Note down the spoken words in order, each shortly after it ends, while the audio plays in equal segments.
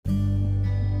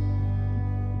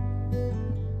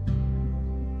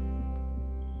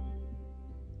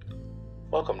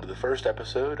Welcome to the first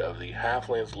episode of the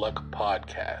Halfland's Luck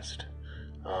podcast.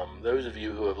 Those of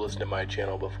you who have listened to my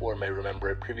channel before may remember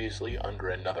it previously under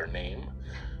another name,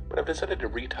 but I've decided to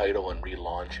retitle and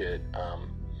relaunch it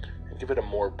and give it a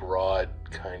more broad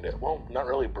kind of, well, not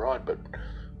really broad, but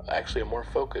actually a more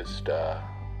focused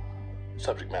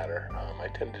subject matter. I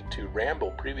tended to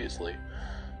ramble previously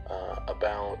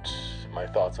about my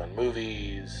thoughts on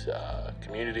movies,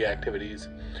 community activities,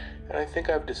 and I think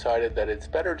I've decided that it's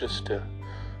better just to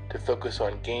focus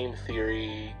on game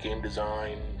theory, game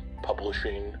design,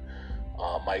 publishing,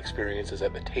 my experiences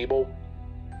at the table,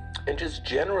 and just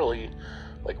generally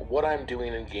like what I'm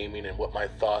doing in gaming and what my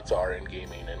thoughts are in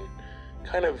gaming, and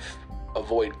kind of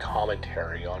avoid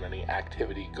commentary on any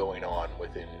activity going on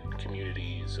within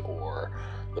communities or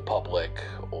the public,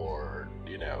 or,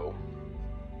 you know,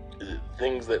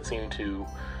 things that seem to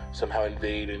somehow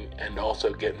invade and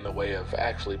also get in the way of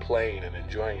actually playing and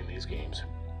enjoying these games.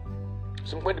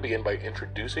 So I'm going to begin by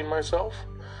introducing myself.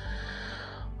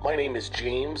 My name is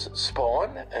James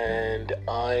Spawn, and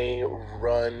I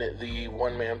run the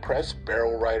one-man press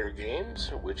Barrel Rider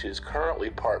Games, which is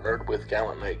currently partnered with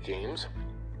Gallant Knight Games.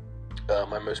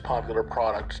 My most popular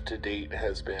product to date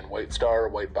has been White Star, a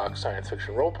white box science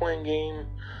fiction role-playing game,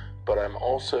 but I'm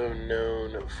also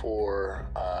known for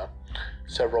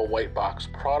several white box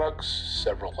products,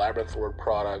 several Labyrinth Lord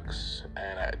products,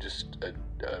 and just a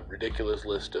ridiculous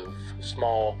list of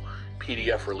small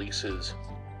PDF releases.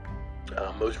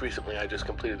 Most recently, I just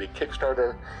completed a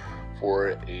Kickstarter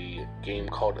for a game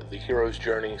called The Hero's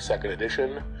Journey 2nd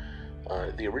Edition.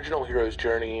 The original Hero's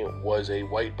Journey was a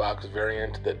white box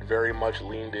variant that very much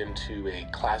leaned into a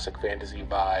classic fantasy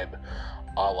vibe,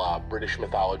 a la British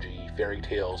mythology, fairy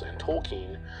tales, and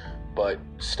Tolkien, but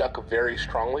stuck very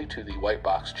strongly to the white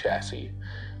box chassis.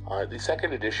 The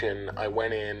 2nd edition, I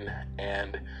went in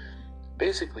and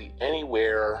basically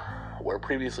anywhere where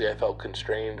previously I felt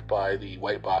constrained by the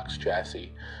white box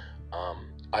chassis,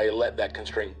 I let that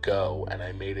constraint go, and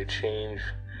I made a change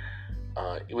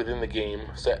within the game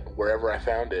set wherever I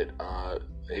found it,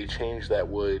 a change that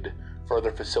would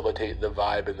further facilitate the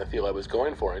vibe and the feel I was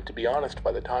going for. And to be honest,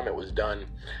 by the time it was done,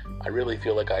 I really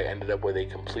feel like I ended up with a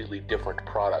completely different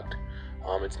product.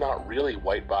 It's not really a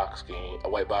white box game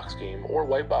or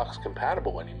white box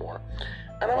compatible anymore,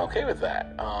 and I'm okay with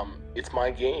that. It's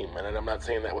my game, and I'm not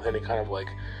saying that with any kind of like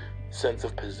sense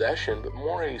of possession, but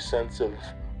more a sense of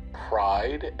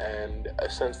pride and a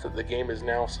sense that the game is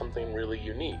now something really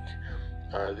unique.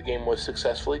 The game was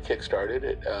successfully kickstarted.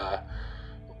 It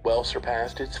well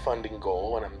surpassed its funding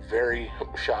goal, and I'm very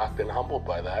shocked and humbled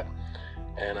by that.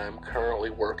 And I'm currently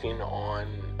working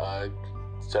on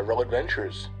several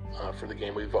adventures for the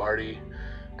game. We've already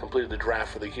completed the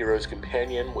draft for the Hero's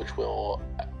Companion, which will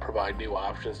provide new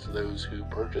options to those who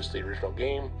purchased the original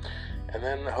game. And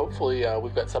then hopefully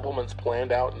we've got supplements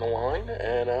planned out in the line,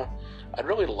 and I'd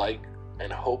really like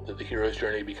and hope that the Hero's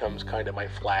Journey becomes kind of my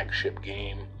flagship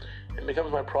game and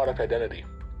becomes my product identity.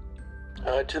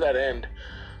 To that end,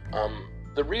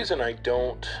 the reason I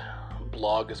don't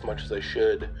blog as much as I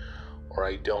should, or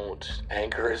I don't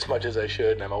anchor as much as I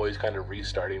should, and I'm always kind of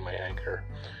restarting my anchor,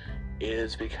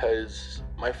 is because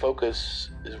my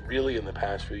focus is really in the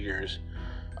past few years,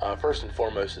 first and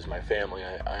foremost, is my family.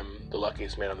 I'm the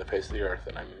luckiest man on the face of the earth,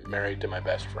 and I'm married to my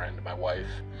best friend, my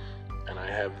wife, and I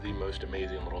have the most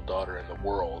amazing little daughter in the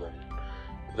world, and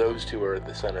those two are at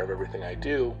the center of everything I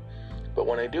do. But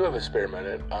when I do have a spare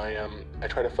minute, I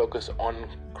try to focus on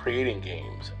creating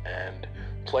games and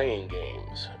playing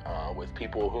games with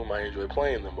people whom I enjoy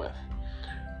playing them with,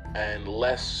 and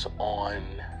less on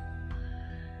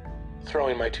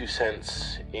throwing my 2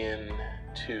 cents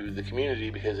into the community,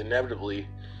 because inevitably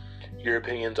your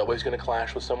opinion's always going to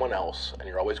clash with someone else, and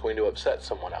you're always going to upset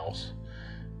someone else.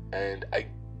 And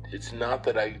it's not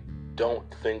that I don't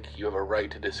think you have a right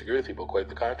to disagree with people. Quite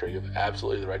the contrary, you have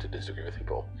absolutely the right to disagree with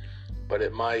people. But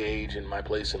at my age and my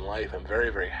place in life, I'm very,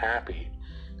 very happy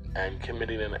and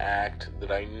committing an act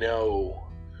that I know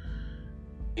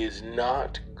is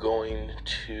not going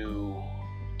to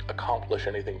accomplish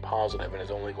anything positive and is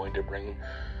only going to bring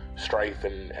strife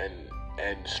and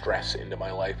stress into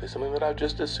my life, is something that I'd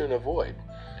just as soon avoid.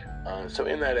 So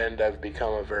in that end, I've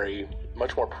become a very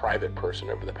much more private person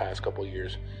over the past couple of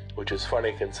years, which is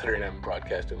funny considering I'm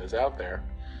broadcasting this out there,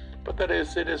 but it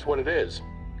is what it is.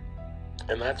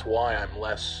 And that's why I'm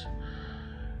less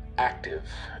active,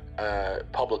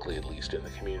 publicly at least, in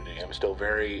the community. I'm still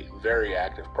very, very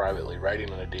active privately,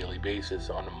 writing on a daily basis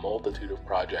on a multitude of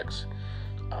projects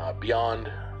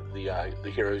beyond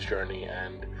the Hero's Journey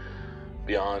and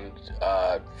beyond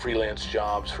freelance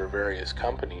jobs for various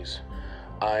companies.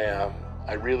 I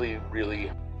really,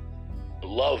 really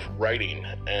love writing,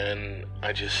 and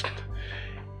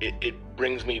it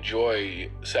brings me joy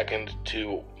second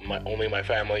to only my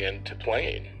family and to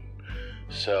playing.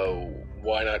 So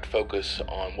why not focus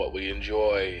on what we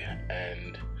enjoy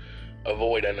and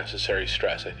avoid unnecessary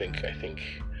stress? I think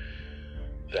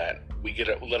that we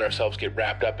let ourselves get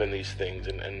wrapped up in these things,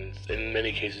 and in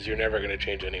many cases you're never going to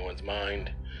change anyone's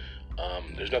mind.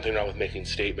 There's nothing wrong with making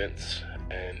statements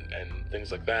and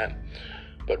things like that,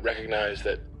 but recognize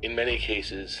that in many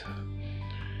cases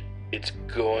it's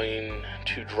going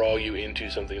to draw you into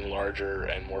something larger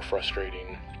and more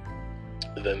frustrating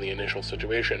than the initial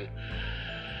situation.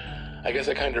 I guess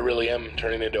I kind of really am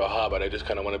turning into a hobbit. I just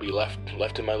kind of want to be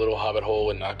left in my little hobbit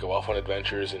hole and not go off on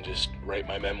adventures and just write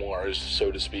my memoirs,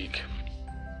 so to speak.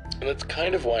 And that's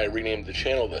kind of why I renamed the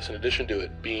channel this, in addition to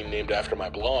it being named after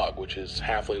my blog, which is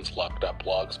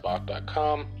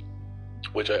halflingsluck.blogspot.com,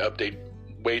 which I update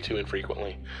way too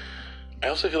infrequently. I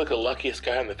also feel like the luckiest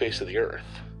guy on the face of the earth.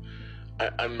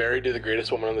 I'm married to the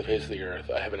greatest woman on the face of the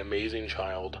earth. I have an amazing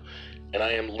child, and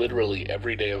I am literally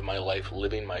every day of my life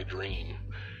living my dream.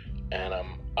 And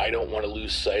I don't want to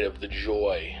lose sight of the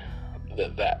joy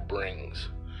that brings.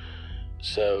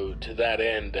 So to that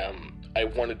end, I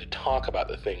wanted to talk about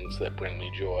the things that bring me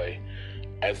joy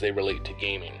as they relate to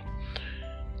gaming.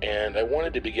 And I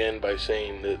wanted to begin by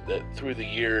saying that through the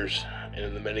years and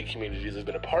in the many communities I've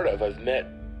been a part of, I've met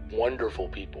wonderful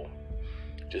people,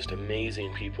 just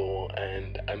amazing people,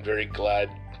 and I'm very glad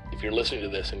if you're listening to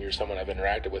this and you're someone I've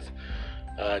interacted with.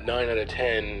 9 out of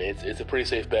 10, it's a pretty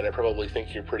safe bet. I probably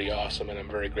think you're pretty awesome, and I'm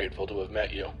very grateful to have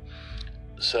met you.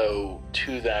 So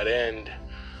to that end,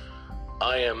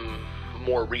 I am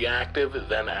more reactive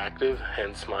than active,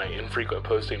 hence my infrequent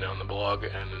posting on the blog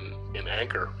and in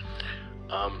Anchor.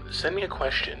 Send me a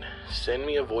question, send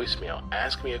me a voicemail,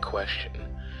 ask me a question.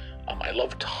 I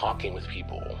love talking with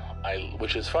people,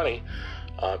 which is funny,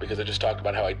 because I just talked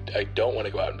about how I don't want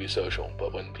to go out and be social,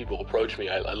 but when people approach me,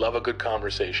 I love a good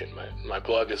conversation. My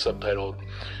blog is subtitled,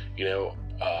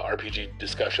 RPG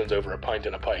discussions over a pint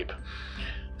and a pipe.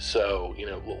 So,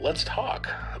 let's talk.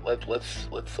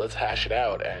 Let's hash it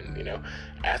out, and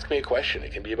ask me a question.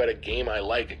 It can be about a game I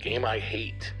like, a game I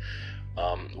hate,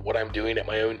 what I'm doing at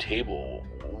my own table,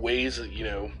 ways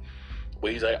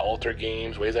I alter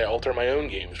games, ways I alter my own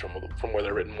games from where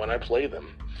they're written when I play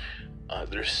them.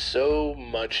 There's so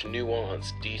much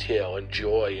nuance, detail, and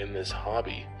joy in this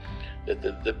hobby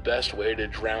that the best way to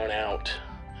drown out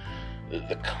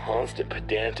the constant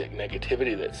pedantic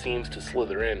negativity that seems to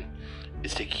slither in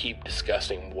is to keep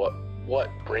discussing what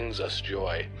brings us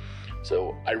joy.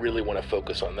 So I really want to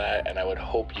focus on that, and I would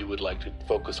hope you would like to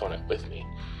focus on it with me.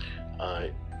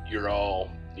 You're all,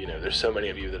 there's so many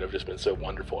of you that have just been so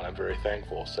wonderful, and I'm very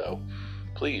thankful. So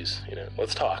please,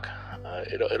 let's talk.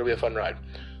 It'll be a fun ride.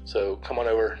 So come on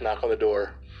over, knock on the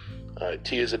door.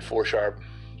 T is at 4 sharp.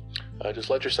 Just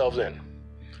let yourselves in.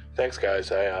 Thanks,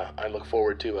 guys. I look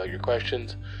forward to your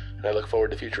questions, and I look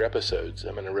forward to future episodes.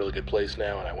 I'm in a really good place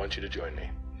now, and I want you to join me.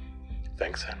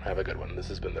 Thanks, and have a good one. This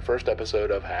has been the first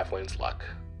episode of Halfling's Luck.